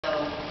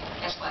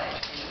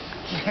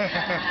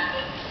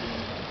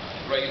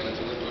Right,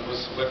 Lindsay,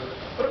 what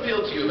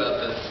appealed to you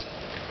about this?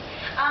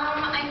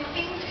 I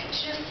think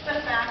just the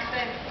fact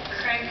that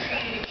Craig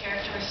created a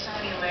character with so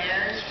many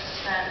layers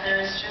that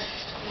there's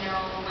just no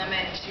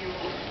limit to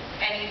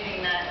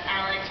anything that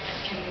Alex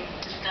can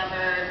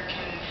discover,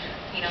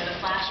 the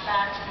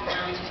flashbacks and where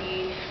we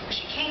see where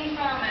she came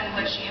from and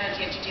what she has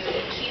yet to do with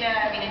Nikita.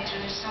 I mean,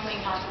 there's so many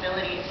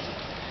possibilities.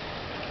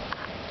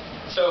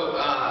 So,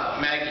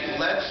 Maggie,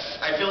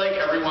 I feel like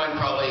everyone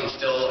probably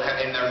still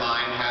in their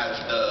mind has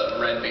the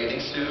red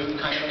bathing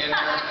suit kind of in there.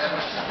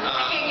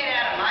 I can't get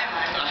it out of my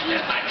mind.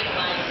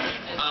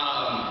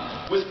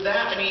 Was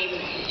that, I mean,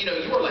 you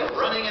were like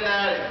running in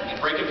that, and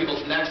breaking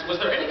people's necks. Was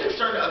there any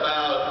concern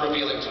about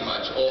revealing too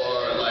much?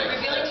 Or like...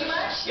 Revealing too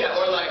much? Yeah,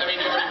 or like, I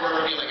mean, you were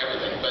revealing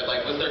everything, but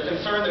like, was there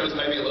concern that it was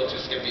maybe a little too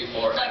skimpy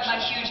for... Like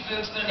my huge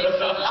boobs going to be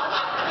filled up.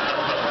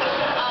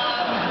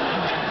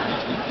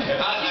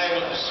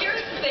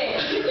 Here's the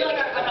thing. You're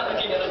like, I'm not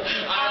looking at them.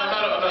 I'm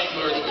not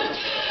smart.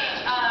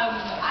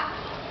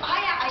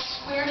 I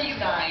swear to you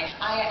guys,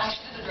 I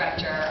stood the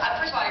director.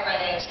 First of all, I read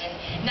it,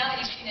 and now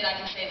that you've seen it, I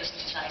can say this,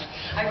 which is nice.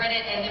 I read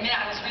it, and the minute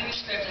I was reading the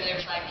script, and it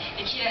was like,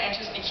 Nikita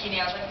enters bikini,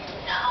 I was like,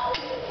 no,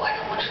 I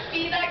don't want to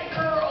be that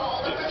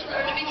girl that was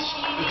wearing a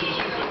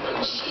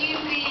bikini,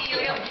 cheesy,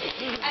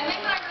 And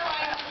then when I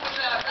realized it was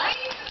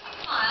right?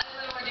 Come on, a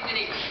little more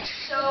dignity.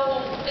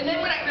 So, and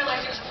then when I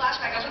realized it was a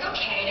flashback, I was like,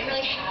 okay, it didn't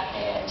really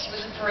happen. She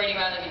wasn't parading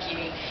around in a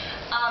bikini.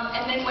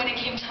 And then when it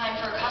came time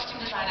for a costume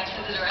design, I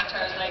said to the director,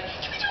 I was like,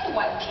 can we do a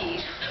one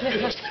piece?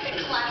 Just like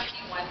a classy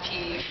one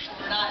piece.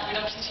 We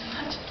don't see too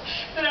much.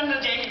 Then on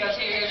the day he goes,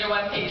 here's your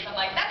one piece. I'm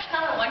like, that's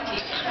not a one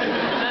piece.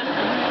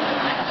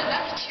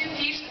 That's a two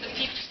piece with a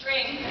piece of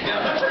string.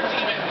 Yeah, I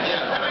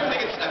don't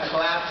think it's a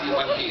classy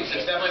one piece.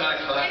 It's definitely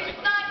not a classy.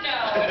 It's not, no.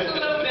 It's a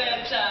little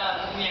bit,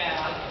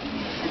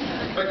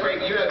 yeah. But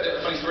Craig, you had a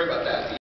funny story about that.